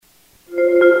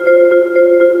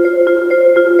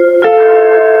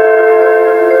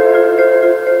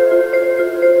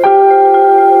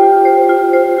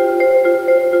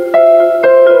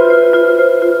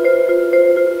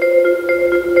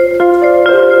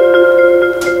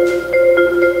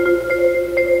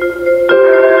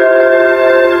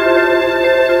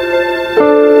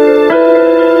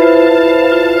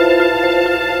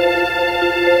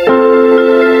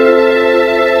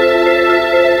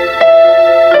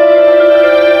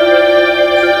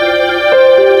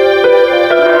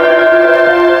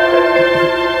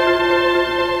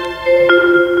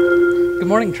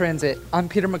in Transit. I'm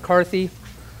Peter McCarthy.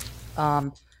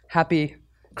 Happy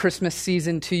Christmas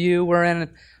season to you. We're in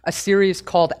a series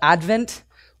called Advent,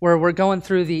 where we're going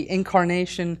through the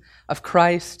incarnation of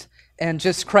Christ and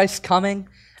just Christ coming.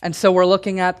 And so we're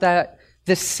looking at that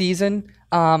this season.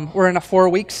 We're in a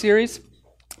 4-week series,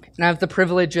 and I have the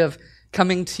privilege of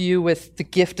coming to you with the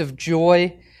gift of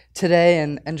joy today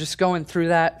and just going through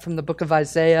that from the book of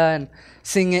Isaiah and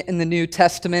seeing it in the New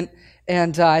Testament.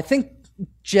 And I think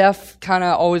Jeff kind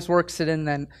of always works it in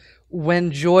then.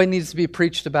 When joy needs to be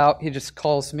preached about, he just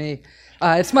calls me.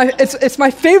 It's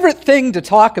my favorite thing to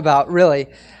talk about, really.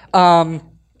 And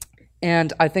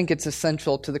I think it's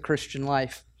essential to the Christian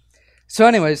life. So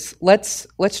anyways, let's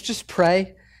just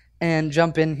pray and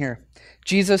jump in here.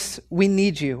 Jesus, we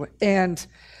need you. And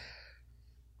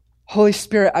Holy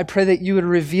Spirit, I pray that you would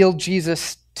reveal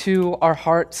Jesus to our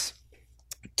hearts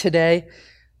today.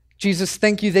 Jesus,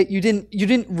 thank you that you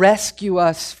didn't rescue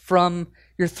us from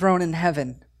your throne in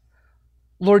heaven.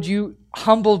 Lord, you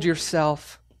humbled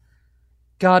yourself.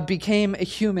 God became a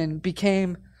human,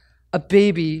 became a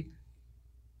baby,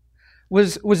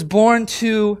 was born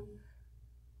to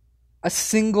a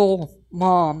single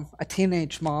mom, a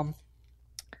teenage mom.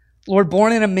 Lord,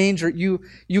 born in a manger,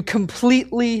 you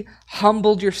completely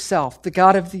humbled yourself, the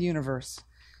God of the universe,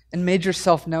 and made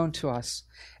yourself known to us.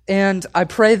 And I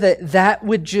pray that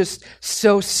would just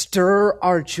so stir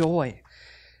our joy.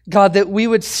 God, that we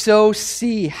would so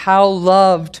see how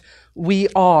loved we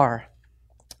are.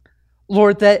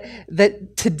 Lord,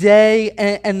 that today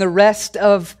and the rest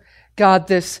of, God,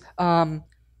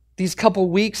 these couple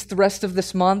weeks, the rest of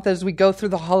this month, as we go through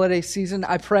the holiday season,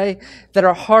 I pray that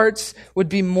our hearts would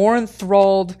be more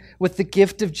enthralled with the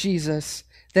gift of Jesus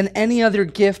than any other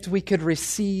gift we could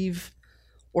receive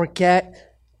or get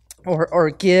or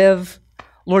give,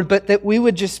 Lord, but that we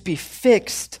would just be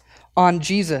fixed on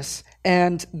Jesus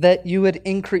and that you would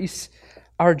increase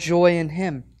our joy in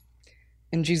him.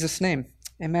 In Jesus' name,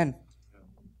 amen.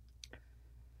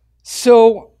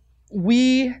 So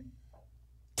we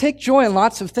take joy in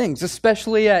lots of things,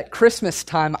 especially at Christmas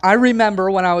time. I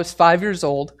remember when I was 5 years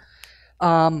old,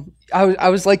 I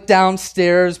was like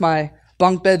downstairs, my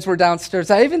bunk beds were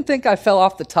downstairs. I even think I fell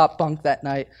off the top bunk that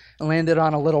night and landed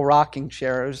on a little rocking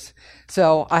chair.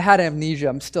 So I had amnesia.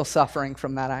 I'm still suffering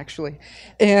from that, actually.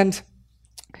 And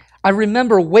I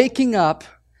remember waking up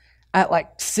at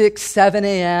like 6, 7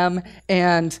 a.m.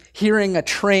 and hearing a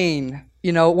train,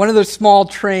 one of those small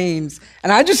trains.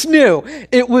 And I just knew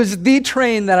it was the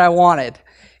train that I wanted,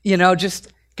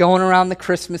 just going around the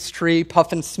Christmas tree,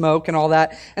 puffing smoke and all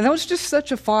that. And that was just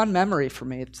such a fond memory for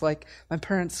me. It's like my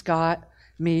parents got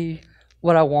me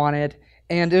what I wanted,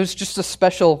 and it was just a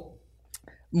special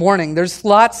morning. There's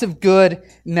lots of good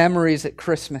memories at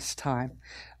Christmas time.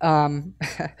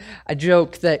 I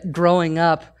joke that growing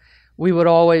up, we would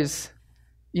always,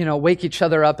 wake each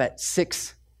other up at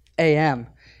 6 a.m.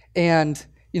 And,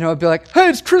 I'd be like, hey,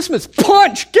 it's Christmas,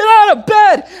 punch, get out of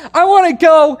bed. I want to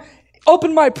go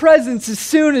open my presents as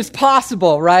soon as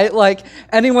possible, right? Like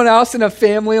anyone else in a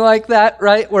family like that,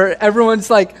 right? Where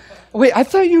everyone's like, wait, I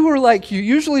thought you were like, you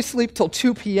usually sleep till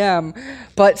 2 p.m.,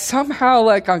 but somehow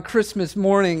like on Christmas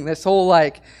morning, this whole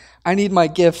like, I need my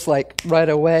gifts like right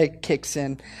away kicks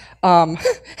in.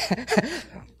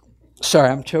 Sorry,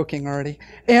 I'm choking already.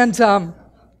 And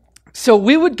so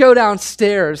we would go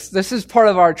downstairs, this is part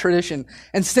of our tradition,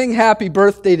 and sing happy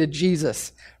birthday to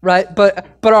Jesus, right? But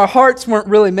our hearts weren't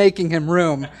really making him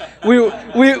room. We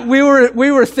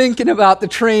were thinking about the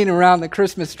train around the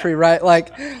Christmas tree, right?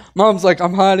 Like, Mom's like,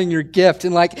 I'm hiding your gift,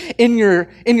 and like in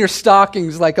your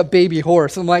stockings like a baby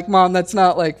horse. I'm like, Mom, that's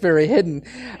not like very hidden.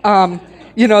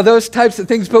 Those types of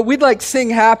things. But we'd like sing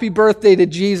happy birthday to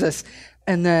Jesus,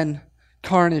 and then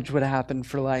carnage would happen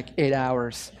for like 8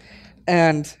 hours.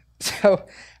 And so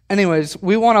anyways,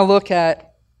 we want to look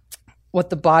at what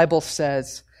the Bible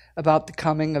says about the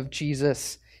coming of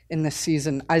Jesus in this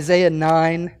season. Isaiah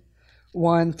 9,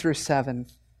 1 through 7.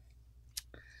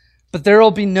 But there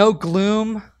will be no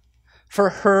gloom for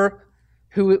her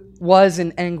who was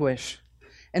in anguish.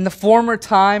 In the former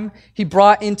time, he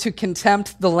brought into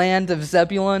contempt the land of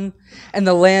Zebulun and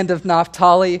the land of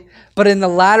Naphtali. But in the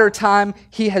latter time,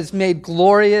 he has made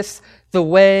glorious the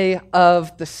way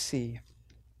of the sea,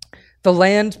 the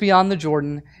land beyond the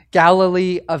Jordan,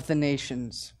 Galilee of the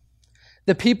nations.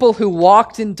 The people who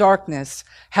walked in darkness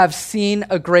have seen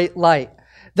a great light.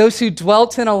 Those who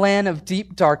dwelt in a land of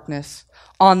deep darkness,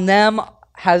 on them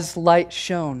has light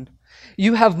shone.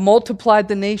 You have multiplied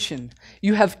the nation.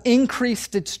 You have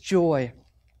increased its joy.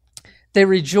 They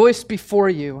rejoice before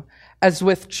you as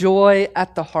with joy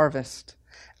at the harvest,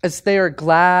 as they are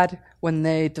glad when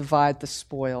they divide the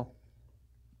spoil.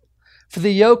 For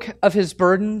the yoke of his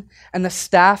burden and the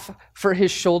staff for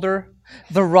his shoulder,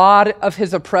 the rod of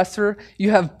his oppressor,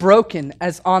 you have broken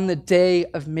as on the day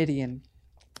of Midian.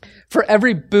 For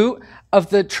every boot of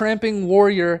the tramping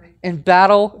warrior in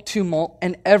battle tumult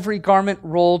and every garment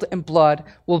rolled in blood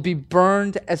will be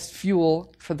burned as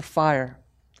fuel for the fire.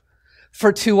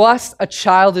 For to us a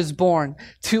child is born,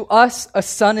 to us a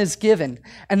son is given,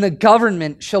 and the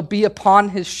government shall be upon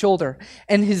his shoulder,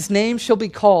 and his name shall be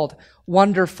called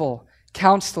Wonderful,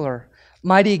 Counselor,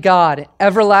 Mighty God,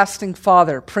 Everlasting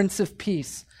Father, Prince of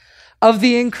Peace. Of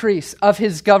the increase of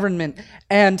his government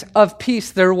and of peace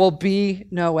there will be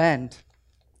no end.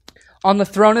 On the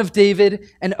throne of David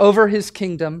and over his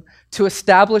kingdom, to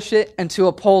establish it and to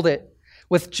uphold it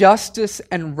with justice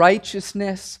and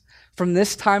righteousness from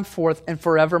this time forth and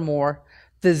forevermore.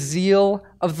 The zeal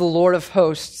of the Lord of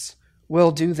hosts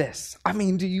will do this. I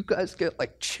mean, do you guys get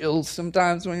like chills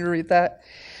sometimes when you read that?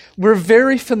 We're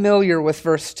very familiar with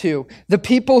verse 2. The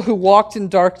people who walked in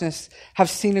darkness have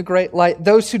seen a great light.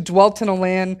 Those who dwelt in a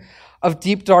land of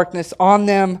deep darkness, on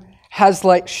them has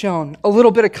light shone. A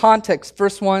little bit of context.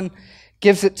 Verse 1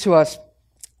 gives it to us.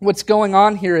 What's going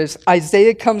on here is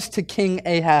Isaiah comes to King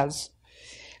Ahaz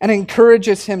and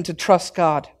encourages him to trust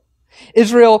God.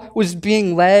 Israel was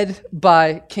being led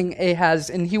by King Ahaz,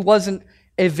 and he wasn't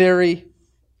a very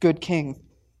good king.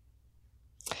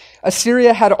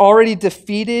 Assyria had already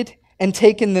defeated and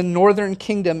taken the northern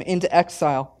kingdom into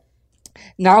exile.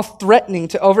 Now threatening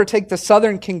to overtake the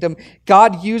southern kingdom,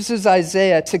 God uses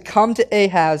Isaiah to come to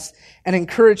Ahaz and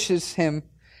encourages him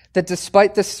that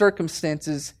despite the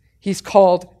circumstances, he's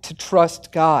called to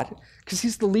trust God because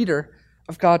he's the leader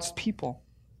of God's people.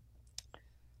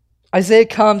 Isaiah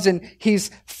comes and he's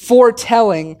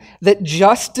foretelling that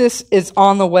justice is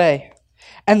on the way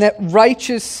and that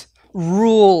righteous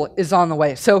rule is on the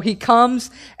way. So he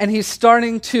comes and he's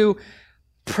starting to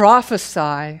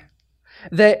prophesy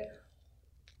that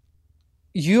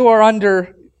you are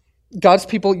under, God's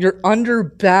people, you're under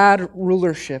bad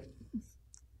rulership.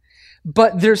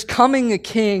 But there's coming a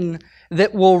king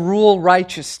that will rule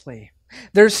righteously.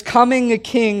 There's coming a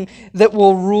king that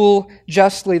will rule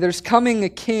justly. There's coming a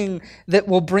king that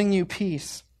will bring you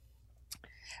peace.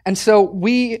 And so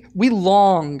we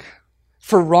long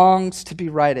for wrongs to be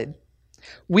righted.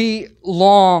 We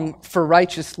long for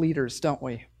righteous leaders, don't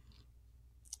we?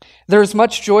 There is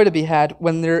much joy to be had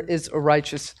when there is a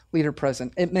righteous leader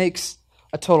present. It makes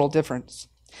a total difference.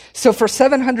 So for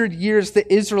 700 years,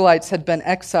 the Israelites had been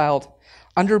exiled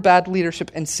under bad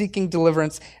leadership and seeking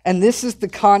deliverance. And this is the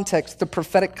context, the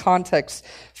prophetic context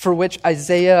for which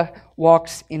Isaiah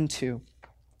walks into.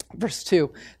 Verse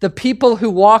 2, the people who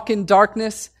walk in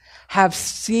darkness have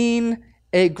seen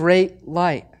a great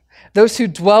light. Those who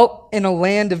dwelt in a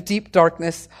land of deep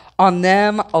darkness, on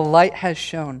them a light has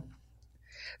shone.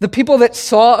 The people that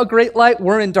saw a great light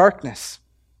were in darkness.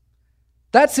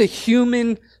 That's a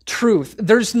human truth.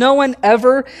 There's no one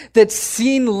ever that's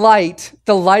seen light,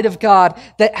 the light of God,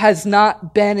 that has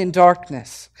not been in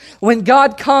darkness. When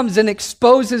God comes and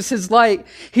exposes his light,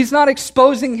 he's not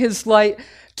exposing his light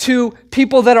to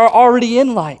people that are already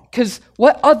in light. Because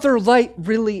what other light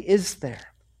really is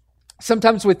there?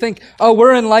 Sometimes we think, oh,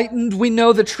 we're enlightened, we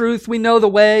know the truth, we know the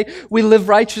way, we live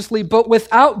righteously. But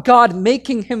without God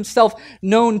making himself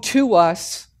known to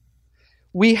us,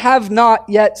 we have not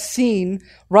yet seen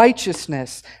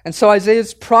righteousness. And so Isaiah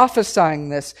is prophesying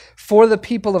this for the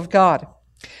people of God.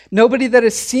 Nobody that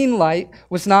has seen light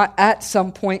was not at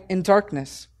some point in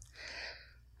darkness.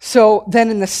 So then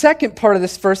in the second part of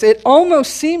this verse, it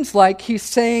almost seems like he's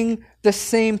saying the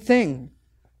same thing.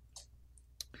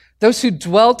 Those who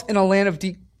dwelt in a land of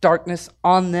deep darkness,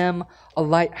 on them a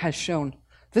light has shone.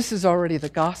 This is already the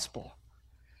gospel.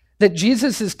 That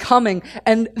Jesus is coming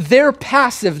and they're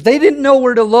passive. They didn't know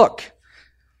where to look.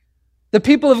 The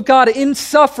people of God in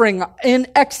suffering, in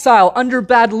exile, under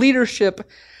bad leadership,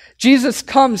 Jesus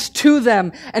comes to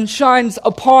them and shines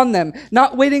upon them,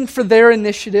 not waiting for their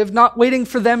initiative, not waiting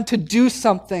for them to do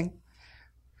something.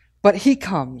 But he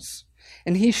comes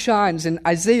and he shines, and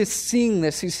Isaiah is seeing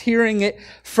this. He's hearing it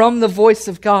from the voice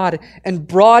of God and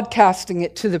broadcasting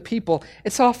it to the people.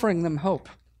 It's offering them hope.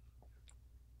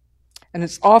 And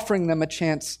it's offering them a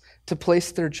chance to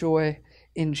place their joy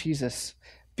in Jesus.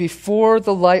 Before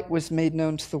the light was made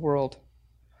known to the world,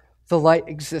 the light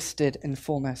existed in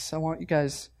fullness. I want you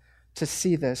guys to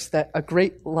see this, that a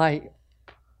great light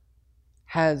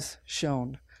has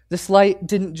shone. This light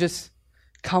didn't just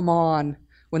come on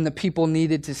when the people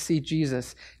needed to see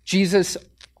Jesus. Jesus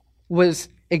was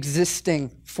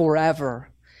existing forever,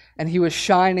 and he was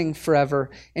shining forever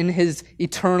in his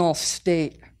eternal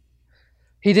state.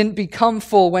 He didn't become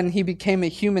full when he became a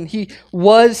human. He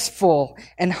was full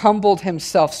and humbled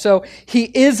himself. So he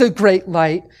is a great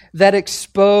light that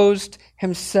exposed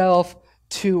himself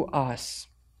to us.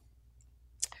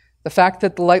 The fact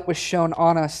that the light was shone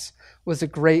on us was a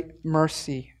great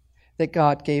mercy that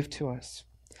God gave to us.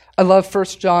 I love 1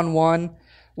 John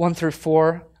 1 through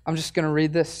 4. I'm just going to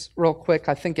read this real quick.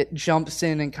 I think it jumps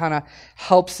in and kind of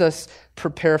helps us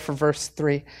prepare for verse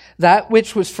 3. That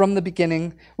which was from the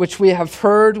beginning, which we have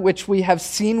heard, which we have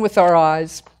seen with our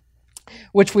eyes,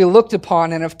 which we looked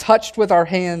upon and have touched with our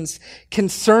hands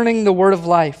concerning the word of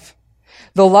life.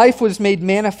 The life was made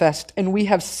manifest, and we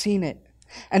have seen it,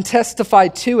 and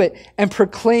testified to it, and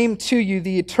proclaimed to you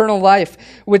the eternal life,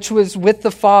 which was with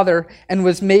the Father and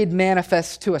was made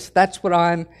manifest to us. That's what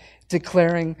I'm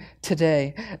declaring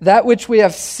today. That which we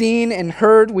have seen and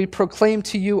heard, we proclaim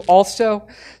to you also,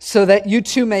 so that you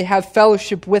too may have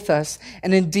fellowship with us.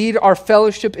 And indeed, our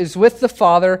fellowship is with the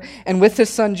Father and with His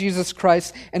Son, Jesus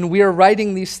Christ. And we are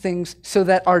writing these things so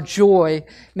that our joy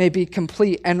may be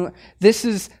complete. And this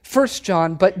is 1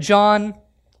 John, but John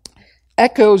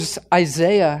echoes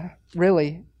Isaiah,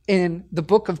 really, in the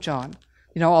book of John.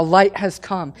 You know, a light has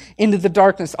come into the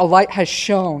darkness. A light has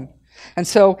shone. And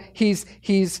so he's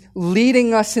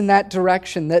leading us in that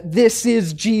direction, that this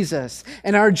is Jesus.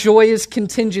 And our joy is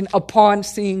contingent upon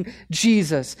seeing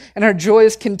Jesus. And our joy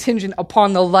is contingent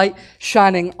upon the light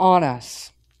shining on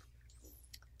us.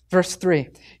 Verse 3,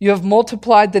 you have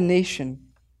multiplied the nation.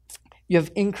 You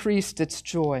have increased its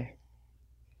joy.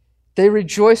 They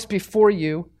rejoice before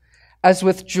you as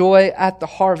with joy at the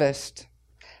harvest,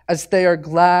 as they are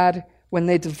glad when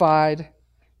they divide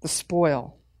the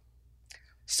spoil.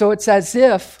 So it's as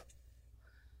if,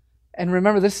 and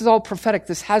remember, this is all prophetic.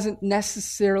 This hasn't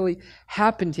necessarily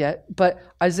happened yet, but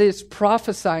Isaiah's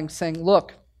prophesying, saying,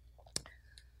 look,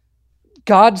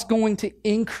 God's going to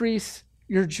increase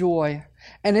your joy.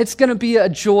 And it's going to be a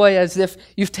joy as if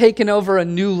you've taken over a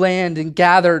new land and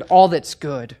gathered all that's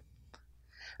good.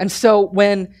 And so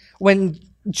when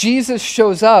Jesus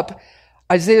shows up,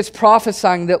 Isaiah's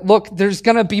prophesying that, look, there's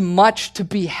going to be much to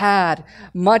be had,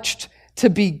 much to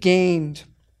be gained.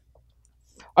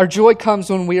 Our joy comes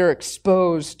when we are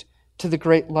exposed to the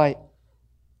great light.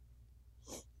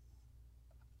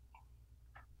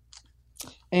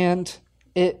 And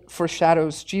it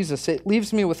foreshadows Jesus. It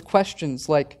leaves me with questions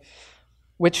like,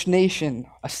 which nation?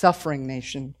 A suffering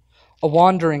nation? A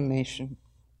wandering nation?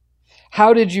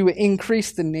 How did you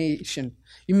increase the nation?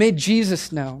 You made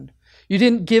Jesus known. You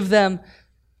didn't give them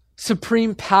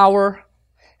supreme power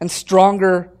and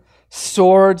stronger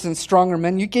swords and stronger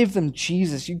men. You gave them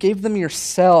Jesus. You gave them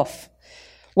yourself.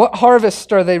 What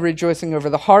harvest are they rejoicing over?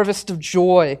 The harvest of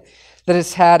joy that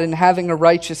is had in having a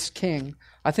righteous king.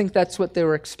 I think that's what they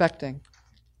were expecting.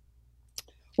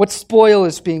 What spoil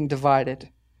is being divided?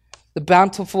 The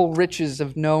bountiful riches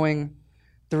of knowing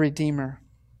the Redeemer.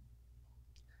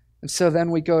 And so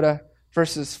then we go to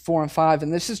verses 4 and 5,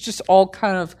 and this is just all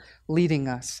kind of leading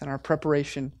us in our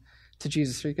preparation to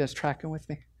Jesus. Are you guys tracking with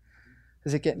me?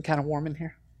 Is it getting kind of warm in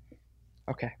here?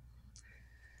 Okay.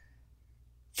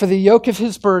 For the yoke of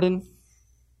his burden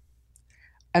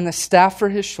and the staff for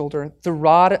his shoulder, the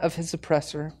rod of his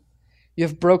oppressor, you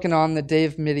have broken on the day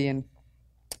of Midian.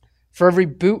 For every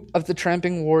boot of the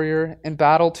tramping warrior in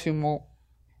battle tumult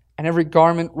and every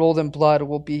garment rolled in blood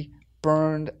will be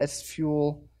burned as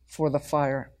fuel for the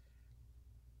fire.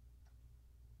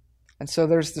 And so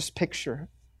there's this picture.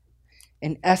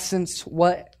 In essence,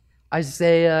 what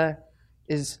Isaiah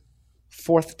is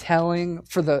forthtelling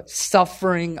for the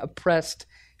suffering, oppressed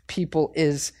people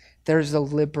is there's a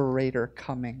liberator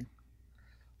coming.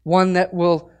 One that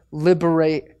will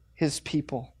liberate his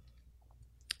people.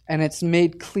 And it's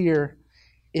made clear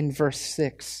in verse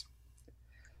 6.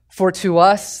 For to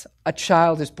us a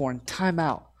child is born. Time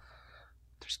out.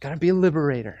 There's going to be a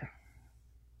liberator.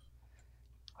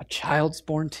 A child's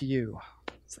born to you.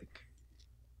 It's like,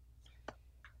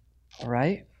 all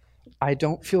right, I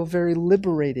don't feel very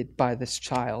liberated by this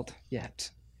child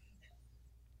yet.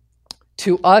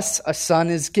 To us a son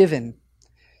is given,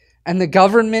 and the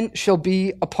government shall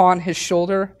be upon his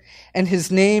shoulder, and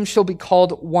his name shall be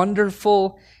called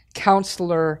Wonderful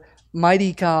Counselor,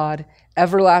 Mighty God,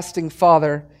 Everlasting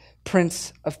Father,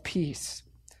 Prince of Peace.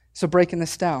 So breaking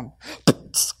this down.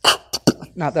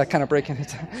 Not that kind of breaking it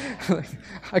down.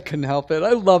 I couldn't help it.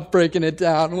 I love breaking it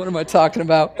down. What am I talking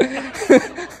about?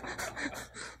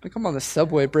 Like I'm on the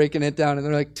subway breaking it down, and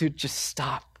they're like, dude, just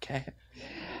stop, okay?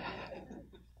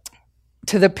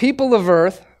 To the people of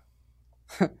earth,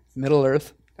 Middle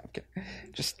Earth, okay,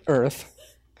 just earth.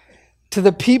 To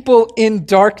the people in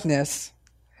darkness,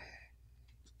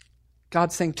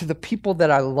 God's saying, to the people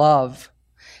that I love,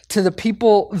 to the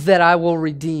people that I will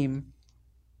redeem.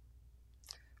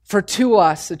 For to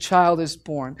us a child is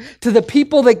born. To the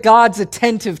people that God's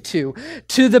attentive to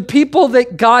the people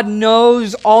that God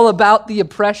knows all about the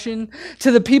oppression,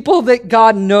 to the people that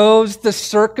God knows the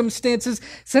circumstances.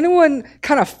 Is anyone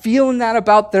kind of feeling that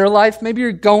about their life? Maybe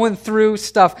you're going through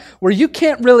stuff where you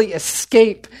can't really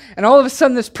escape, and all of a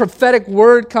sudden this prophetic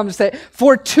word comes that,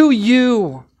 for to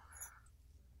you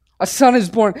a son is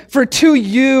born. For to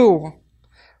you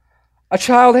a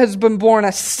child has been born,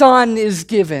 a son is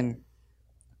given.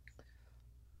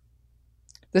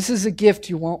 This is a gift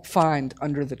you won't find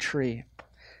under the tree.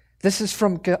 This is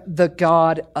from the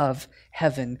God of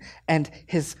heaven, and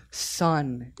his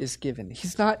son is given.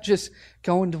 He's not just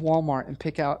going to Walmart and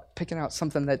picking out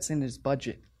something that's in his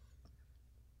budget.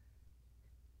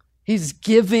 He's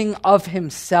giving of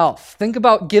himself. Think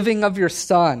about giving of your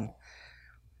son.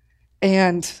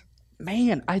 And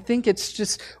man, I think it's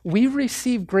just, we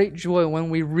receive great joy when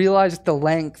we realize the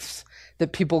lengths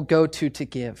that people go to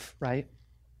give, right?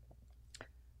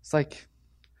 It's like,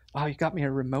 wow, you got me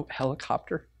a remote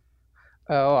helicopter.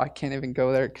 Oh, I can't even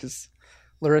go there because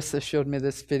Larissa showed me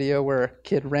this video where a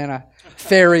kid ran a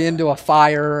ferry into a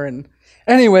fire. And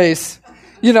anyways,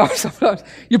 sometimes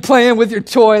you're playing with your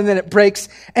toy and then it breaks.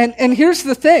 And here's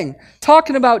the thing,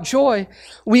 talking about joy,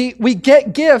 we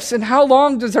get gifts, and how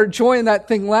long does our joy in that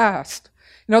thing last?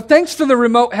 Thanks for the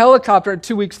remote helicopter,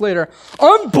 2 weeks later,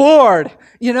 I'm bored.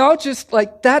 Just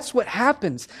like that's what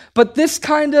happens. But this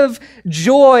kind of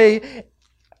joy,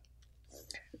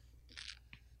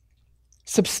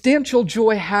 substantial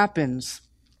joy happens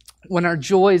when our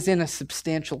joy is in a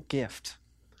substantial gift.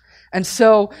 And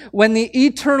so when the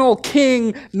eternal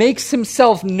King makes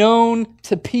himself known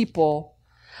to people,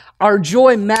 our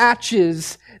joy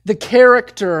matches the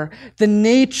character, the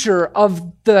nature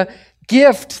of the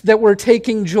gift that we're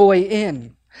taking joy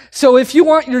in. So if you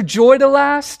want your joy to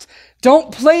last,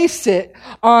 don't place it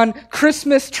on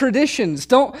Christmas traditions.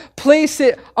 Don't place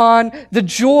it on the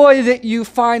joy that you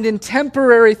find in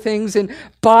temporary things, in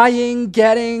buying,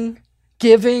 getting,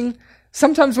 giving.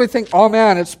 Sometimes we think, oh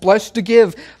man, it's blessed to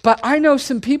give. But I know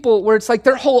some people where it's like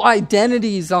their whole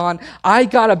identity's on, I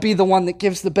gotta be the one that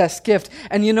gives the best gift.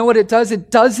 And you know what it does?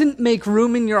 It doesn't make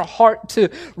room in your heart to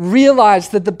realize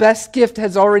that the best gift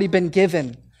has already been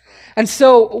given. And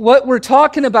so what we're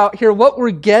talking about here, what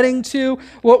we're getting to,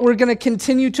 what we're going to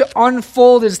continue to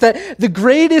unfold is that the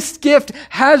greatest gift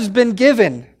has been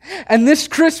given. And this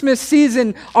Christmas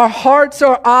season, our hearts,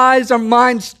 our eyes, our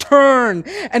minds turn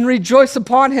and rejoice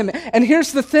upon him. And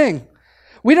here's the thing.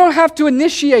 We don't have to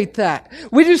initiate that.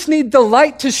 We just need the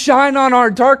light to shine on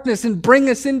our darkness and bring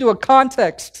us into a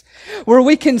context where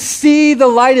we can see the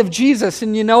light of Jesus.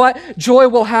 And you know what? Joy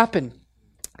will happen.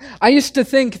 I used to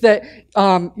think that,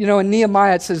 in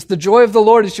Nehemiah it says, the joy of the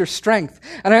Lord is your strength.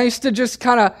 And I used to just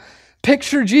kind of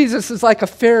picture Jesus as like a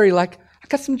fairy, like, I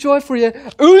got some joy for you,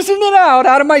 oozing it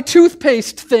out of my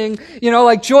toothpaste thing.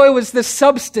 Like joy was this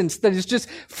substance that is just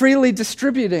freely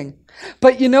distributing.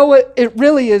 But you know what it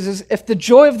really is if the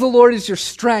joy of the Lord is your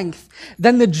strength,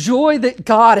 then the joy that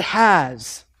God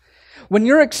has, when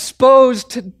you're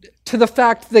exposed to the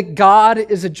fact that God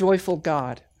is a joyful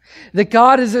God, that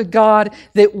God is a God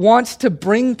that wants to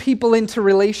bring people into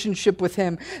relationship with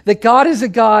him. That God is a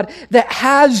God that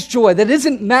has joy, that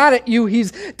isn't mad at you,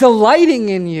 he's delighting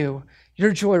in you.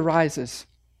 Your joy rises.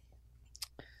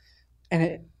 And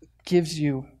it gives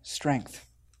you strength.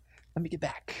 Let me get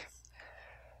back.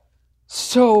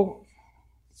 So,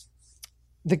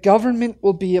 the government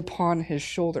will be upon his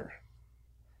shoulder.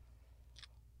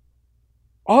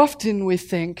 Often we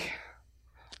think,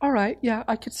 all right, yeah,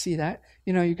 I could see that.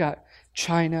 You got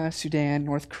China, Sudan,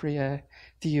 North Korea,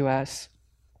 the U.S.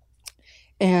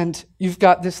 And you've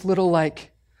got this little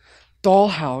like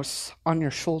dollhouse on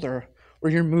your shoulder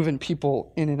where you're moving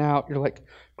people in and out. You're like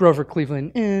Grover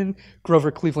Cleveland in,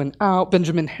 Grover Cleveland out,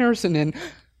 Benjamin Harrison in,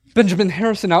 Benjamin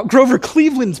Harrison out, Grover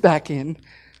Cleveland's back in.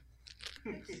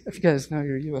 If you guys know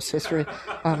your U.S. history.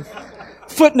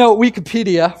 Footnote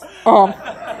Wikipedia.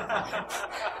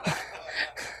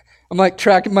 I'm like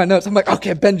tracking my notes. I'm like,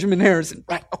 okay, Benjamin Harrison.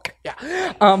 Right, okay,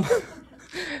 yeah.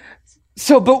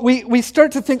 But we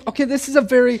start to think, okay, this is a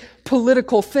very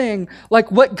political thing. Like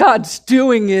what God's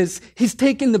doing is he's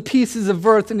taking the pieces of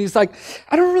earth and he's like,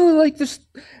 I don't really like this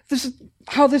is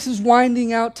how this is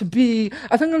winding out to be.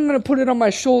 I think I'm going to put it on my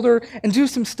shoulder and do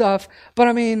some stuff. But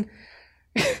I mean,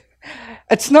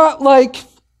 it's not like,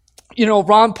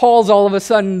 Ron Paul's all of a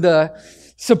sudden the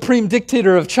supreme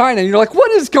dictator of China. And you're like,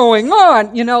 what is going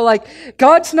on?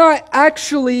 God's not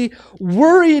actually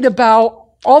worried about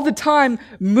all the time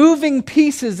moving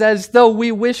pieces as though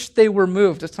we wish they were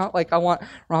moved. It's not like I want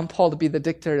Ron Paul to be the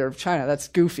dictator of China. That's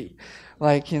goofy.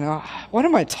 Like, what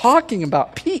am I talking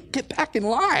about? Pete, get back in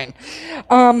line.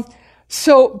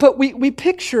 But we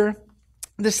picture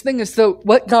this thing as though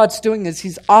what God's doing is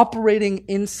he's operating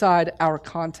inside our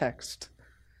context.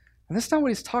 And that's not what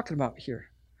he's talking about here.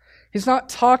 He's not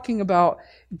talking about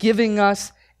giving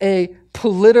us a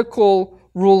political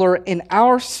ruler in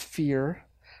our sphere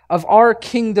of our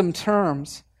kingdom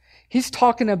terms. He's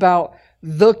talking about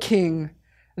the king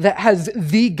that has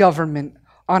the government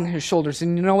on his shoulders.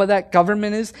 And you know what that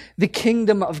government is? The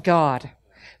kingdom of God.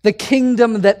 The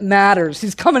kingdom that matters.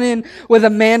 He's coming in with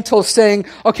a mantle saying,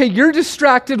 okay, you're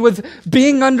distracted with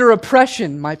being under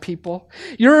oppression, my people.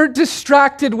 You're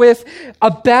distracted with a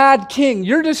bad king.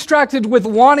 You're distracted with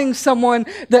wanting someone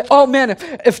that, oh man,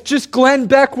 if just Glenn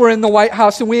Beck were in the White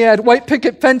House and we had white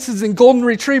picket fences and golden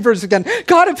retrievers again.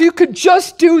 God, if you could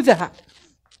just do that.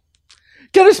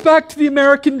 Get us back to the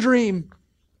American dream.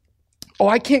 Oh,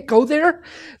 I can't go there?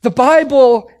 The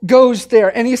Bible goes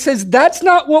there. And he says, that's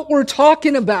not what we're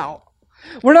talking about.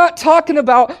 We're not talking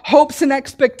about hopes and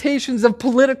expectations of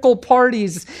political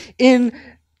parties in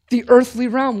the earthly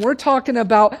realm. We're talking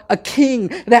about a king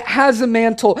that has a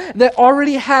mantle, that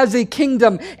already has a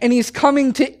kingdom, and he's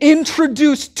coming to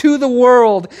introduce to the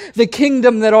world the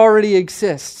kingdom that already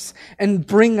exists and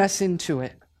bring us into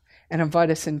it and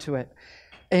invite us into it.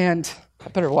 And I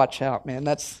better watch out, man.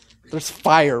 There's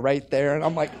fire right there. And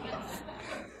I'm like,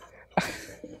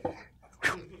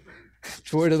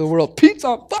 joy to the world. Pete's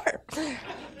on fire.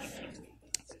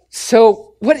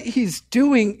 So what he's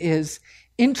doing is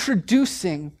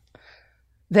introducing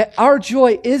that our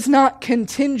joy is not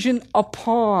contingent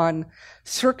upon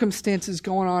circumstances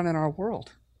going on in our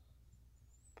world.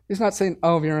 He's not saying,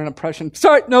 oh, you're in oppression.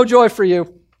 Sorry, no joy for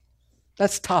you.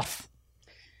 That's tough.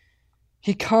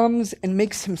 He comes and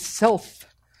makes himself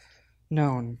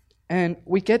known. And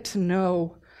we get to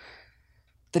know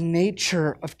the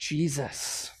nature of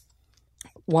Jesus.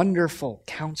 Wonderful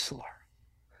counselor.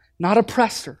 Not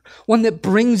oppressor. One that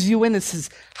brings you in and says,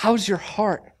 how's your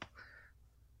heart?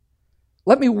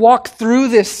 Let me walk through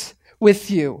this with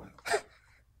you.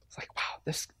 It's like, wow,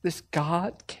 this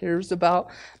God cares about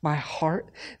my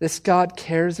heart. This God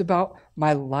cares about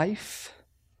my life.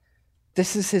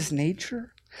 This is his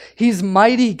nature. He's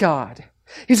mighty God.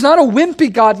 He's not a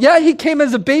wimpy God. Yeah, he came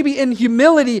as a baby in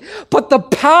humility, but the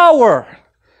power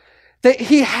that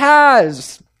he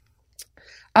has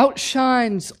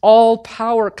outshines all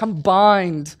power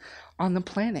combined on the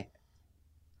planet.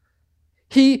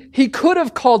 He could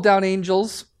have called down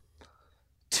angels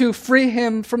to free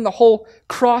him from the whole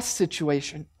cross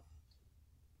situation,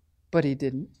 but he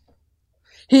didn't.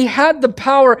 He had the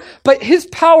power, but his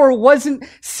power wasn't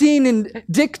seen in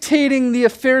dictating the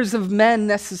affairs of men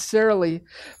necessarily,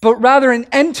 but rather in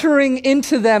entering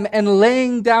into them and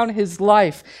laying down his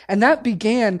life. And that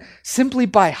began simply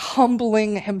by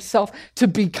humbling himself to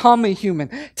become a human,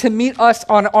 to meet us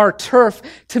on our turf,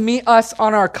 to meet us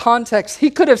on our context.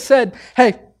 He could have said,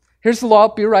 hey, here's the law,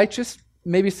 be righteous.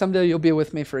 Maybe someday you'll be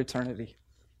with me for eternity.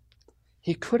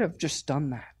 He could have just done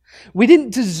that. We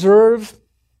didn't deserve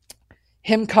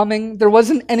him coming. There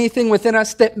wasn't anything within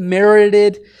us that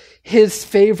merited his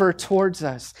favor towards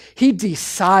us. He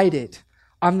decided,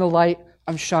 I'm the light,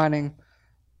 I'm shining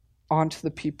onto the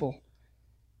people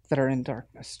that are in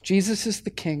darkness. Jesus is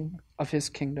the king of his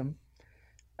kingdom,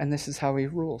 and this is how he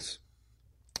rules.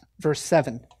 Verse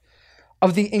 7,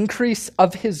 of the increase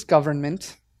of his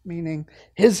government, meaning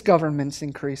his government's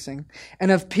increasing, and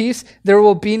of peace there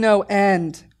will be no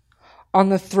end on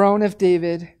the throne of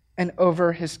David and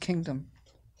over his kingdom,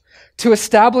 to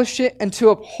establish it and to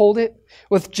uphold it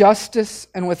with justice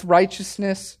and with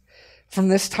righteousness from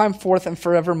this time forth and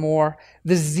forevermore.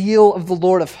 The zeal of the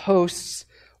Lord of hosts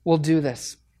will do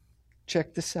this.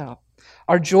 Check this out.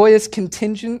 Our joy is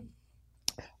contingent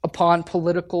upon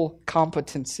political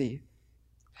competency,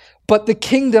 but the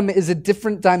kingdom is a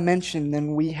different dimension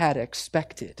than we had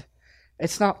expected.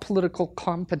 It's not political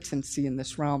competency in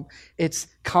this realm. It's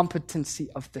competency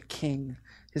of the king.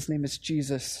 His name is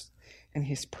Jesus, and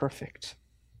he's perfect.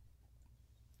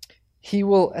 He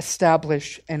will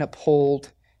establish and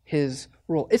uphold his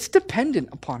rule. It's dependent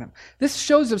upon him. This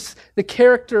shows us the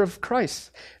character of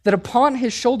Christ, that upon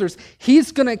his shoulders,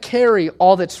 he's going to carry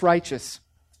all that's righteous.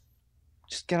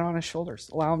 Just get on his shoulders.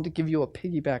 Allow him to give you a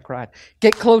piggyback ride.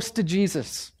 Get close to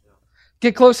Jesus.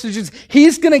 Get close to Jesus.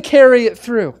 He's going to carry it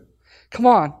through. Come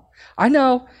on. I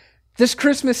know this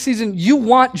Christmas season, you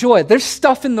want joy. There's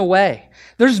stuff in the way.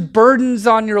 There's burdens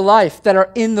on your life that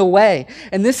are in the way.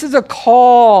 And this is a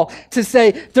call to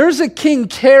say, there's a king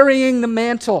carrying the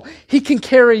mantle. He can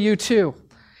carry you too.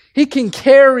 He can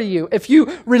carry you. If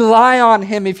you rely on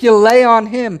him, if you lay on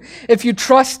him, if you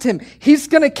trust him, he's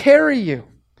going to carry you.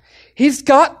 He's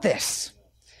got this.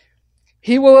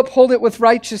 He will uphold it with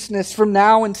righteousness from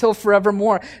now until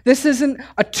forevermore. This isn't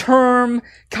a term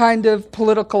kind of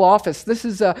political office. This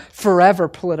is a forever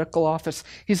political office.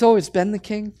 He's always been the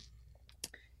king.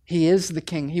 He is the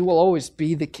king. He will always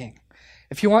be the king.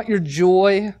 If you want your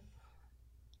joy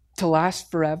to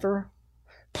last forever,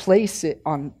 place it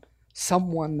on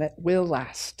someone that will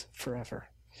last forever.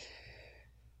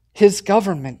 His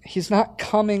government, he's not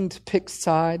coming to pick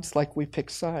sides like we pick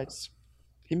sides.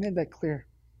 He made that clear.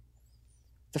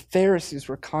 The Pharisees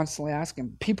were constantly asking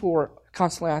him. People were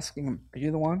constantly asking him, are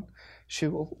you the one?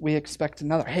 Should we expect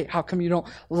another? Hey, how come you don't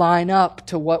line up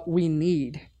to what we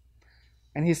need?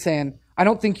 And he's saying, I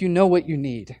don't think you know what you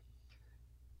need.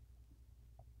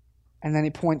 And then he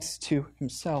points to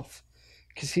himself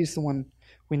because he's the one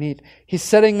we need. He's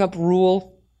setting up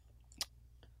rule,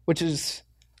 which is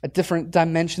a different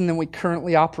dimension than we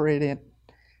currently operate in.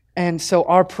 And so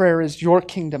our prayer is, your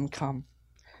kingdom come.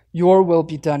 Your will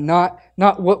be done. Not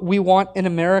what we want in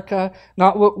America,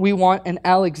 not what we want in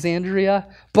Alexandria,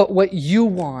 but what you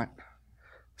want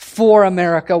for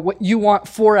America, what you want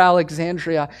for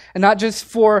Alexandria. And not just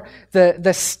for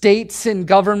the states and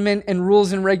government and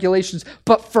rules and regulations,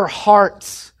 but for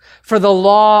hearts, for the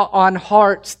law on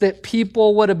hearts, that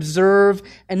people would observe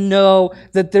and know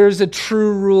that there's a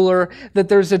true ruler, that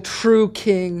there's a true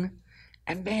king.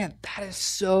 And man, that is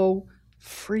so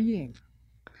freeing.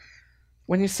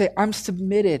 When you say, I'm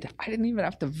submitted, I didn't even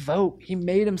have to vote. He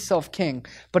made himself king,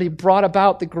 but he brought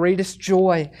about the greatest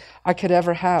joy I could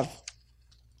ever have.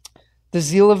 The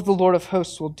zeal of the Lord of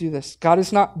hosts will do this. God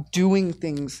is not doing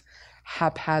things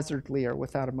haphazardly or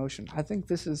without emotion. I think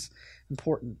this is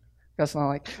important. God's not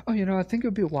like, I think it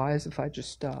would be wise if I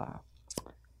just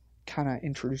kind of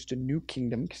introduced a new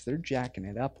kingdom because they're jacking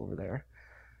it up over there.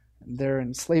 And they're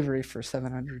in slavery for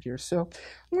 700 years. So I'm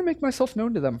going to make myself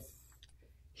known to them.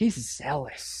 He's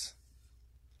zealous.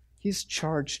 He's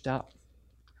charged up.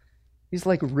 He's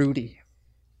like Rudy.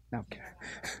 No, okay.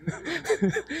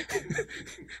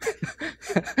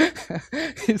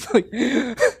 He's like,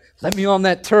 let me on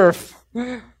that turf.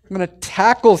 I'm going to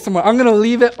tackle someone. I'm going to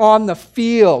leave it on the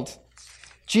field.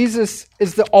 Jesus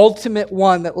is the ultimate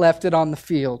one that left it on the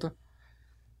field.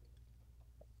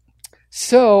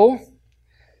 So,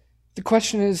 the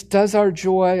question is, does our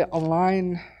joy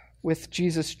align with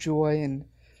Jesus' joy in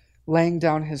laying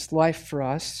down his life for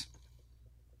us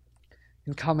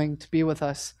and coming to be with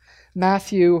us?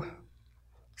 Matthew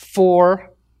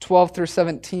 4:12 through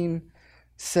 17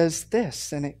 says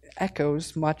this, and it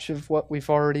echoes much of what we've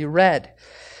already read.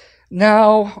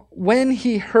 Now, when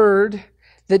he heard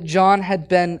that John had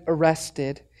been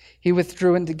arrested, he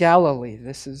withdrew into Galilee.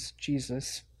 This is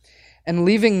Jesus. And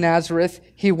leaving Nazareth,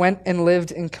 he went and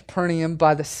lived in Capernaum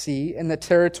by the sea, in the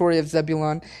territory of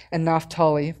Zebulun and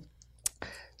Naphtali,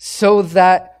 so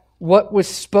that what was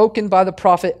spoken by the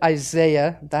prophet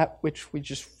Isaiah, that which we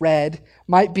just read,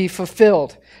 might be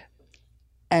fulfilled.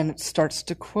 And it starts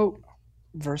to quote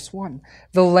verse 1.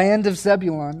 The land of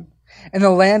Zebulun and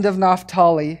the land of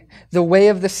Naphtali, the way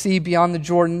of the sea beyond the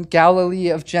Jordan, Galilee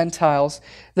of Gentiles,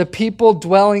 the people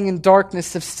dwelling in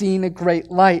darkness have seen a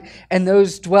great light, and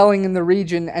those dwelling in the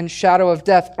region and shadow of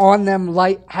death, on them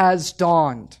light has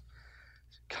dawned.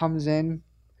 Comes in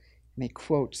and he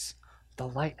quotes, the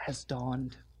light has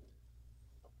dawned.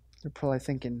 They're probably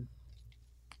thinking,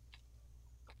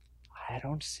 I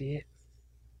don't see it.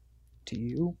 Do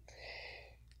you?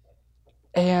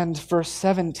 And verse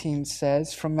 17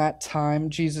 says, from that time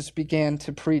Jesus began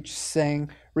to preach, saying,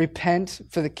 repent,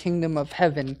 for the kingdom of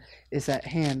heaven is at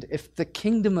hand. If the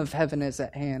kingdom of heaven is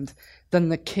at hand, then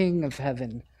the King of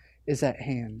heaven is at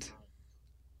hand.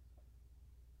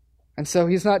 And so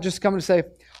he's not just coming to say,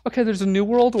 okay, there's a new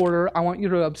world order. I want you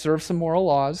to observe some moral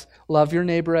laws. Love your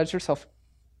neighbor as yourself.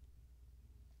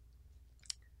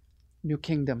 New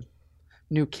kingdom,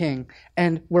 new king.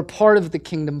 And we're part of the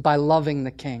kingdom by loving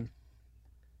the king.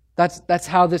 That's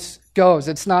how this goes.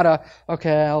 It's not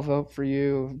okay, I'll vote for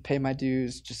you, pay my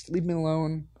dues, just leave me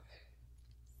alone.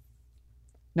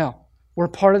 No, we're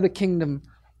part of the kingdom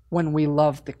when we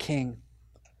love the king,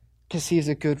 because he's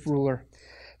a good ruler.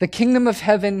 The kingdom of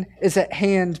heaven is at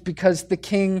hand because the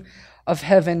King of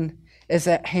heaven is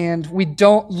at hand. We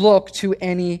don't look to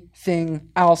anything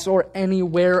else or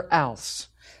anywhere else.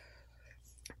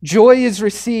 Joy is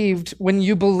received when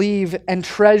you believe and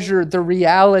treasure the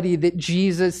reality that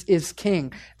Jesus is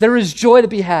King. There is joy to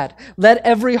be had. Let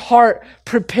every heart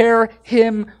prepare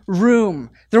him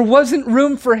room. There wasn't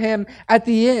room for him at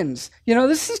the inns.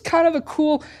 This is kind of a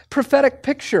cool prophetic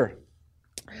picture.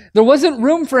 There wasn't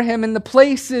room for him in the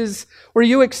places where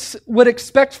you would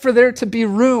expect for there to be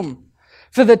room,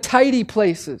 for the tidy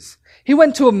places. He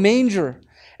went to a manger,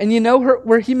 and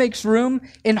where he makes room?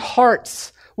 In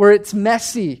hearts, where it's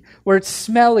messy, where it's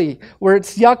smelly, where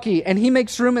it's yucky. And he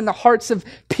makes room in the hearts of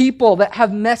people that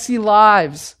have messy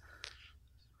lives.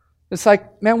 It's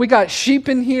like, man, we got sheep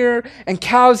in here and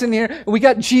cows in here, and we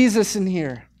got Jesus in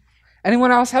here.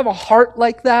 Anyone else have a heart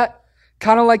like that?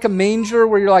 Kind of like a manger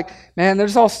where you're like, man,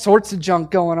 there's all sorts of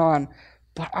junk going on.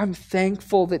 But I'm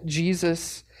thankful that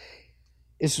Jesus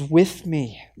is with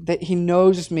me, that he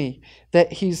knows me,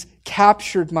 that he's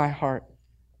captured my heart.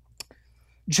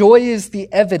 Joy is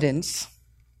the evidence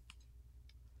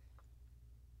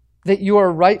that you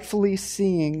are rightfully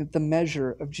seeing the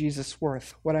measure of Jesus'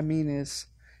 worth. What I mean is,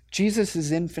 Jesus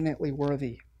is infinitely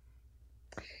worthy.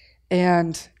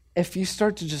 And if you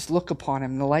start to just look upon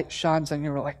him, the light shines on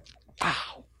you, you're like,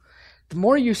 wow. The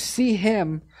more you see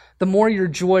him, the more your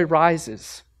joy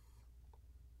rises.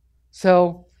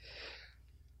 So,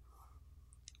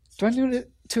 do I need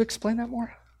to explain that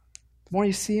more? The more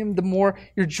you see him, the more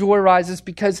your joy rises,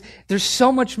 because there's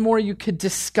so much more you could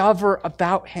discover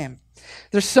about him.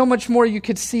 There's so much more you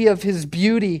could see of his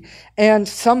beauty, and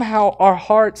somehow our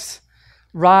hearts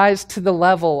rise to the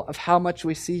level of how much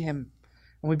we see him,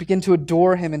 and we begin to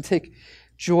adore him and take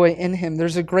joy in him.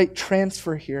 There's a great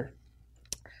transfer here,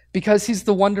 because he's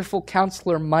the wonderful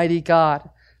counselor, mighty God,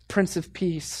 Prince of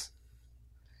Peace.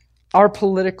 Our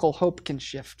political hope can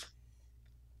shift.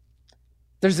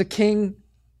 There's a king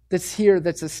that's here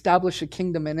that's established a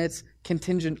kingdom, and it's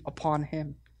contingent upon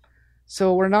him.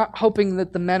 So we're not hoping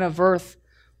that the men of earth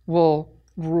will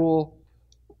rule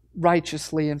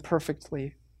righteously and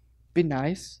perfectly. Be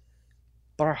nice,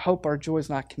 but our hope, our joy is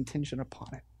not contingent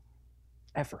upon it,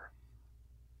 ever.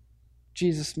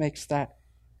 Jesus makes that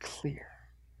clear.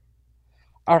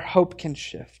 Our hope can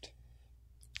shift.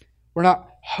 We're not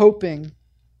hoping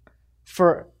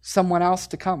for someone else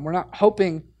to come. We're not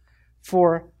hoping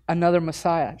for another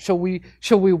Messiah. Shall we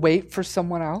wait for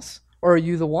someone else, or are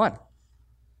you the one?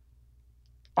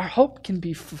 Our hope can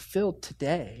be fulfilled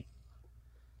today.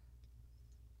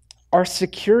 Our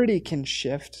security can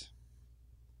shift.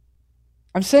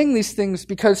 I'm saying these things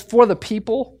because for the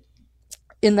people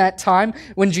in that time,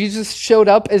 when Jesus showed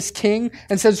up as king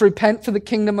and says, repent for the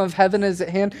kingdom of heaven is at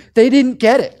hand, they didn't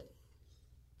get it.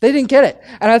 They didn't get it.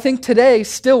 And I think today,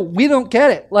 still, we don't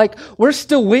get it. Like, we're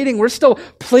still waiting. We're still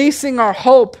placing our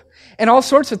hope in all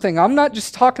sorts of things. I'm not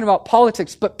just talking about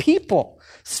politics, but people,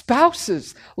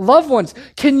 spouses, loved ones.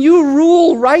 Can you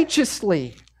rule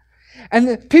righteously?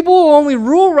 And people will only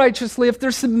rule righteously if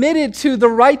they're submitted to the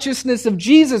righteousness of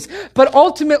Jesus. But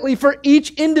ultimately, for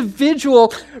each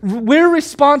individual, we're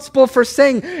responsible for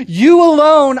saying, you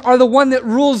alone are the one that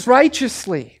rules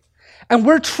righteously. And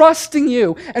we're trusting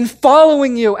you and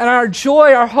following you. And our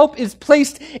joy, our hope is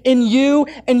placed in you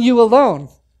and you alone.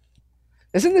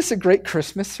 Isn't this a great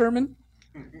Christmas sermon?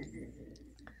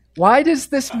 Why does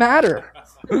this matter?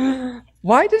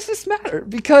 Why does this matter?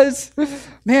 Because,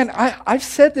 man, I've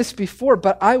said this before,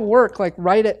 but I work like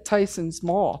right at Tyson's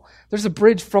Mall. There's a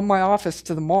bridge from my office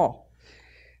to the mall.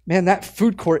 Man, that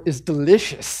food court is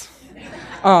delicious.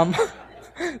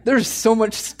 There's so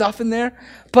much stuff in there.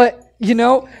 But,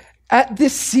 at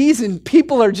this season,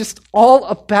 people are just all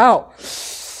about,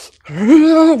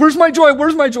 where's my joy?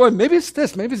 Where's my joy? Maybe it's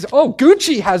this. Maybe it's,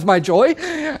 Gucci has my joy.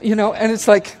 And it's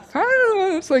like, I don't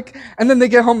know. It's like, and then they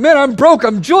get home, man, I'm broke.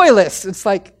 I'm joyless. It's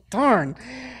like, darn.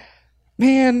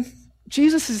 Man,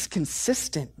 Jesus is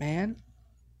consistent, man.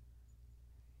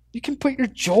 You can put your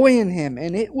joy in him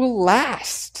and it will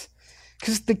last.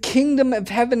 Because the kingdom of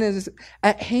heaven is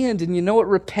at hand. And you know what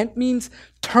repent means?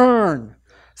 Turn.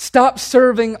 Stop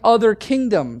serving other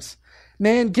kingdoms.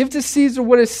 Man, give to Caesar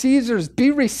what is Caesar's.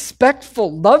 Be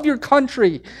respectful. Love your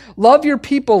country. Love your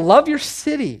people. Love your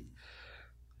city.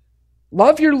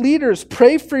 Love your leaders.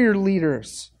 Pray for your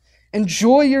leaders.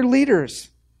 Enjoy your leaders.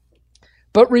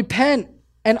 But repent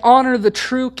and honor the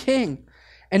true king.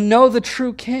 And know the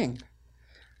true king.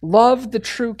 Love the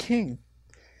true king.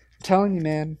 I'm telling you,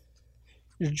 man,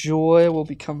 your joy will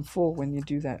become full when you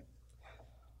do that.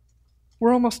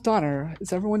 We're almost done.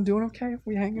 Is everyone doing okay?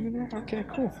 We hanging in there? Okay,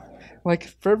 cool. Like,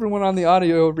 for everyone on the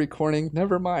audio recording,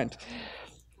 never mind.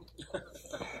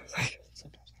 I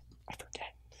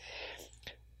forget.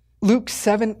 Luke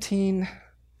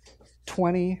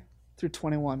 17:20 through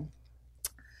 21.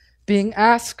 Being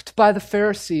asked by the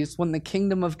Pharisees when the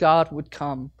kingdom of God would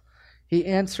come, he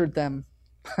answered them,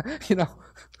 you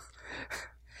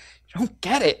don't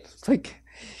get it. It's like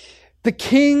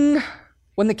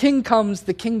when the king comes,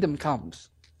 the kingdom comes.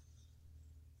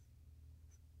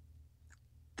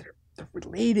 They're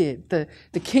related. The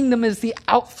kingdom is the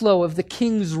outflow of the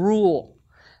king's rule.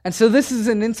 And so this is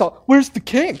an insult. Where's the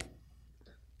king?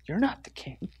 You're not the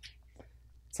king.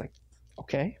 It's like,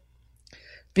 okay.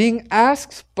 Being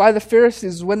asked by the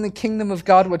Pharisees when the kingdom of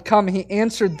God would come, he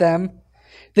answered them,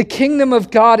 the kingdom of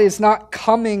God is not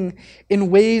coming in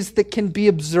ways that can be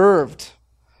observed.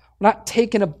 We're not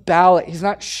taking a ballot. He's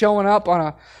not showing up on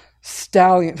a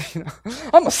stallion.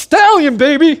 I'm a stallion,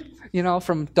 baby!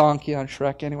 From Donkey on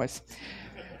Shrek. Anyways.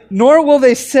 Nor will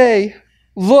they say,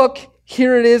 look,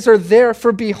 here it is, or there,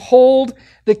 for behold,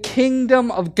 the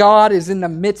kingdom of God is in the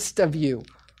midst of you.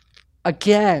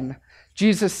 Again,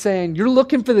 Jesus saying, you're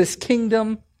looking for this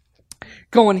kingdom,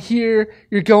 going here,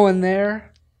 you're going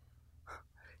there,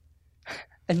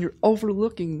 and you're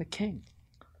overlooking the king.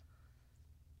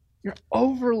 You're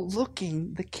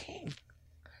overlooking the king.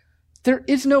 There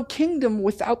is no kingdom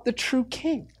without the true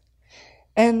king.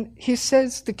 And he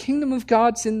says the kingdom of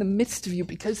God's in the midst of you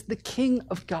because the King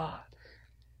of God,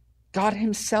 God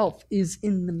himself, is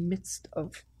in the midst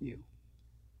of you.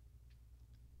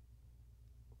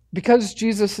 Because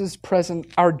Jesus is present,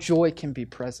 our joy can be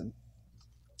present.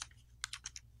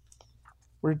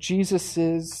 Where Jesus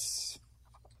is,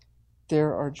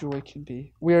 there our joy can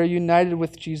be. We are united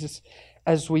with Jesus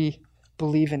as we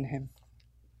believe in him.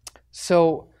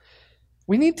 So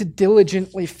we need to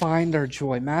diligently find our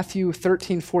joy. Matthew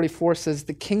 13:44 says,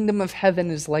 the kingdom of heaven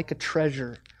is like a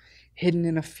treasure hidden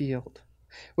in a field,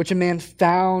 which a man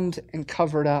found and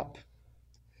covered up.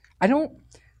 Kind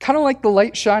of like the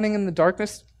light shining in the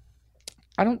darkness,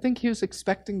 I don't think he was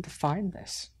expecting to find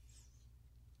this.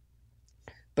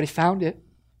 But he found it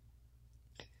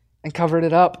and covered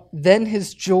it up. Then in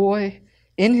his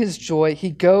joy,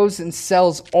 he goes and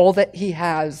sells all that he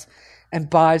has and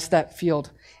buys that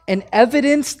field. And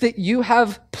evidence that you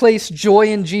have placed joy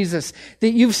in Jesus,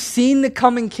 that you've seen the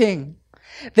coming king,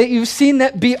 that you've seen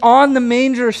that beyond the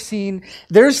manger scene,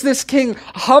 there's this king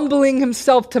humbling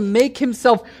himself to make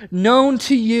himself known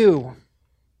to you.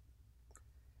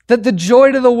 That the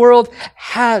joy to the world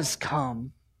has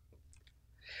come.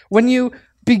 When you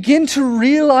begin to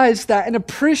realize that and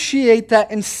appreciate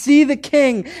that and see the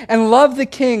king and love the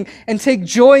king and take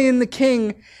joy in the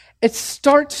king, it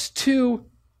starts to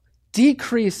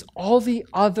decrease all the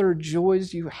other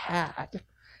joys you had.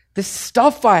 The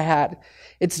stuff I had,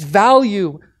 its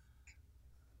value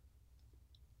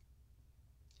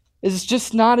is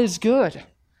just not as good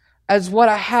as what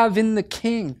I have in the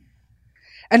king.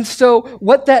 And so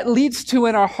what that leads to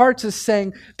in our hearts is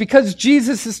saying, because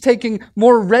Jesus is taking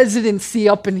more residency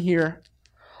up in here,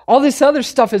 all this other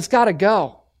stuff has got to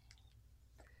go.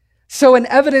 So an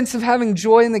evidence of having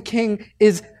joy in the king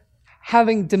is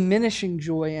having diminishing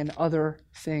joy in other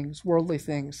things, worldly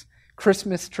things,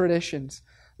 Christmas traditions.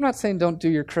 I'm not saying don't do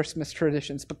your Christmas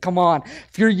traditions, but come on.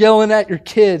 If you're yelling at your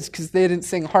kids because they didn't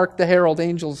sing Hark the Herald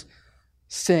Angels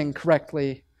Sing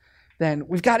correctly, then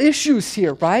we've got issues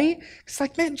here, right? It's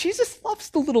like, man, Jesus loves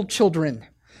the little children.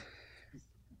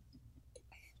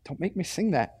 Don't make me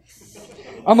sing that.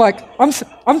 I'm like,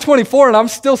 I'm 24 and I'm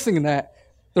still singing that.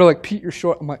 They're like, Pete, you're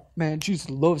short. I'm like, man, Jesus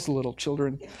loves the little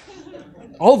children.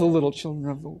 All the little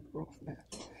children of the world, man.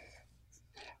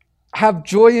 Have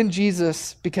joy in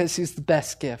Jesus because he's the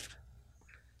best gift.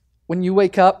 When you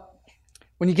wake up,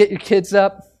 when you get your kids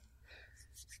up,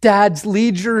 dads,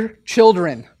 lead your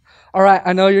children. All right,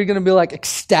 I know you're going to be like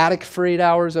ecstatic for 8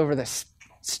 hours over this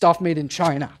stuff made in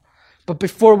China. But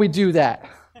before we do that,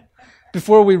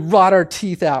 before we rot our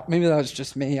teeth out, maybe that was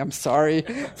just me, I'm sorry.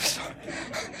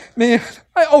 Man,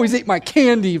 I always ate my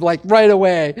candy like right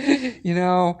away.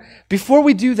 Before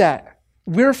we do that,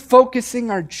 we're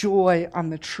focusing our joy on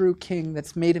the true King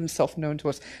that's made himself known to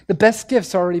us. The best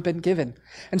gift's already been given.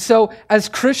 And so as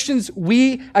Christians,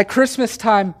 we at Christmas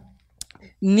time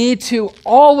need to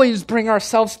always bring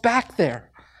ourselves back there.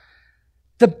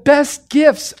 The best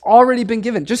gift's already been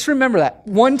given. Just remember that.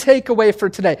 One takeaway for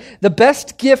today. The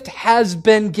best gift has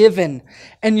been given,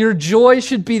 and your joy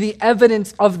should be the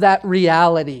evidence of that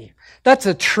reality. That's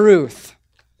a truth.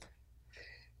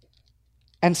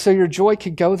 And so your joy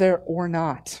could go there or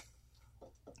not.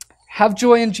 Have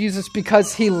joy in Jesus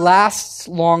because he lasts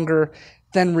longer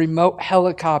than remote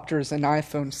helicopters and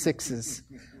iPhone 6s.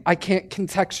 I can't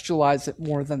contextualize it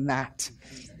more than that.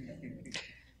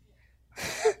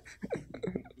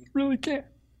 Really can't.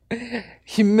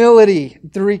 Humility,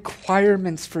 the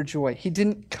requirements for joy. He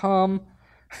didn't come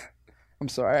I'm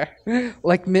sorry.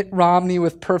 Like Mitt Romney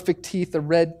with perfect teeth, a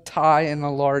red tie, and a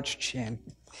large chin.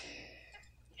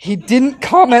 He didn't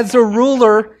come as a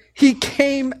ruler. He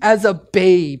came as a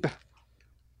babe.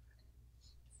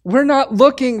 We're not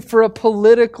looking for a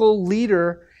political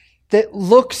leader that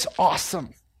looks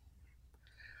awesome.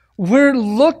 We're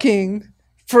looking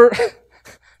for...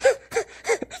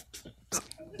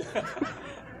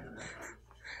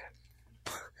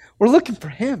 We're looking for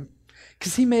him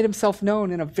because he made himself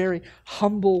known in a very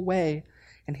humble way.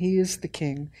 And he is the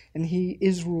king, and he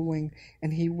is ruling,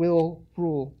 and he will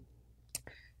rule.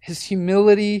 His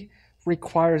humility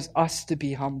requires us to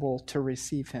be humble to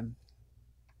receive him.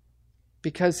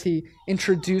 Because he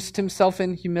introduced himself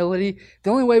in humility, the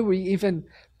only way we even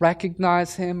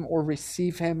recognize him or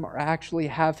receive him or actually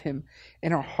have him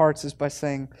in our hearts is by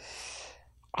saying,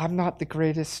 I'm not the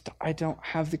greatest. I don't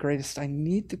have the greatest. I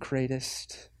need the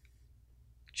greatest.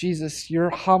 Jesus, you're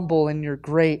humble and you're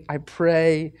great. I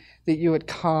pray that you would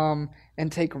come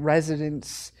and take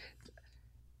residence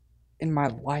in my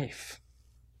life.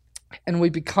 And we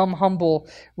become humble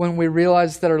when we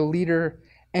realize that our leader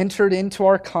entered into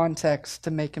our context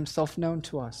to make himself known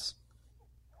to us.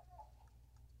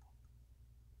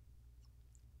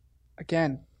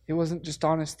 Again, he wasn't just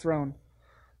on his throne,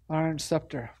 iron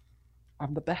scepter.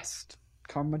 I'm the best.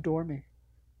 Come adore me.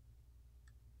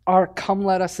 Our come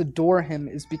let us adore him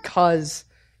is because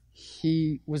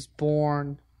he was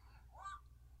born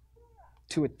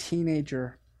to a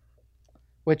teenager,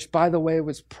 which, by the way,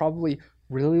 was probably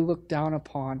really looked down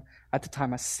upon at the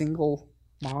time, a single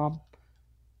mom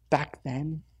back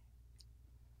then.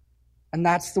 And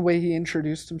that's the way he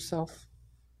introduced himself.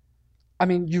 I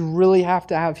mean, you really have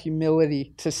to have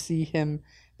humility to see him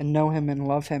and know him and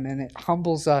love him. And it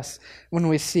humbles us when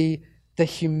we see the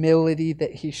humility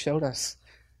that he showed us.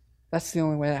 That's the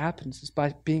only way that happens, is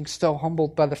by being so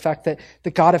humbled by the fact that the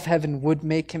God of heaven would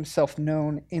make himself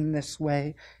known in this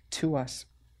way to us.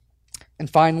 And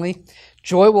finally,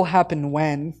 joy will happen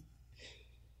when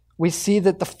we see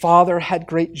that the Father had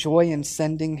great joy in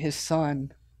sending his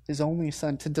Son, his only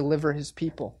Son, to deliver his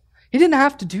people. He didn't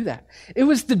have to do that. It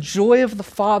was the joy of the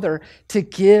Father to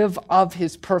give of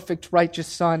his perfect, righteous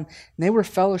Son. And they were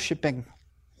fellowshipping.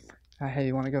 Hey,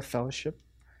 you want to go fellowship?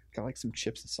 Got like some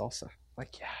chips and salsa.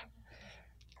 Like, yeah.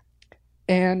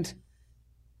 And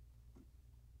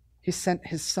he sent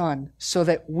his Son so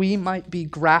that we might be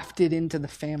grafted into the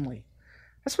family.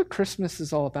 That's what Christmas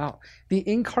is all about. The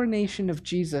incarnation of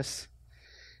Jesus.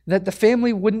 That the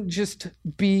family wouldn't just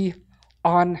be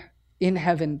in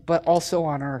heaven, but also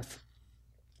on earth.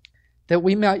 That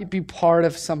we might be part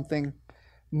of something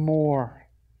more.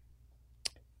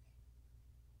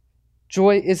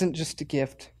 Joy isn't just a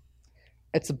gift.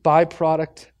 It's a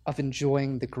byproduct of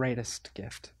enjoying the greatest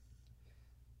gift.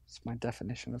 That's my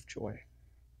definition of joy.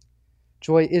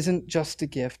 Joy isn't just a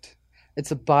gift.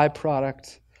 It's a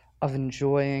byproduct of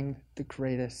enjoying the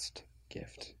greatest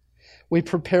gift. We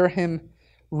prepare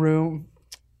room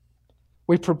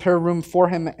for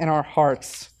him in our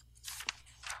hearts.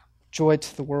 Joy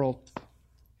to the world.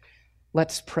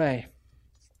 Let's pray.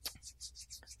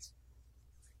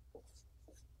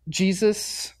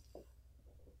 Jesus,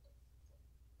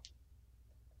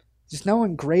 there's no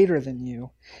one greater than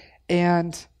you.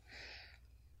 And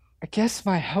I guess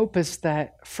my hope is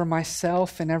that for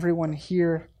myself and everyone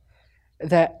here,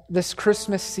 that this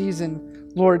Christmas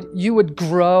season, Lord, you would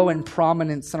grow in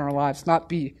prominence in our lives, not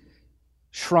be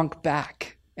shrunk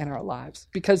back in our lives.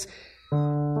 Because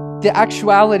the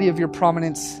actuality of your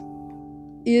prominence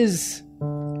is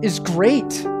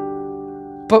great,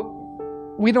 but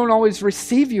we don't always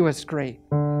receive you as great.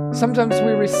 Sometimes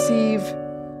we receive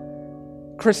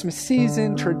Christmas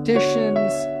season,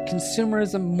 traditions,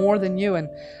 consumerism more than you. And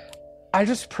I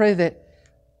just pray that,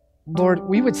 Lord,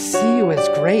 we would see you as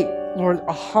great. Lord,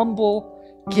 a humble,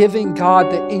 giving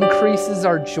God that increases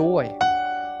our joy.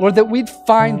 Lord, that we'd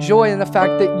find joy in the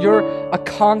fact that you're a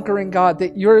conquering God,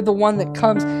 that you're the one that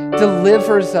comes,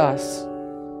 delivers us,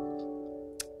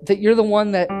 that you're the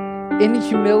one that in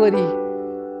humility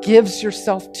gives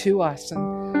yourself to us.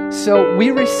 And so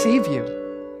we receive you.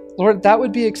 Lord, that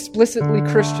would be explicitly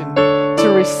Christian,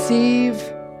 to receive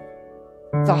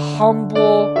the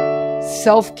humble,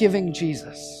 self-giving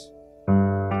Jesus.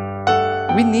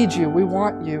 We need you. We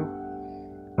want you.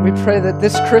 We pray that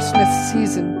this Christmas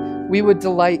season we would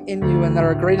delight in you and that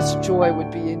our greatest joy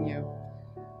would be in you.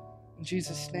 In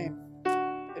Jesus' name.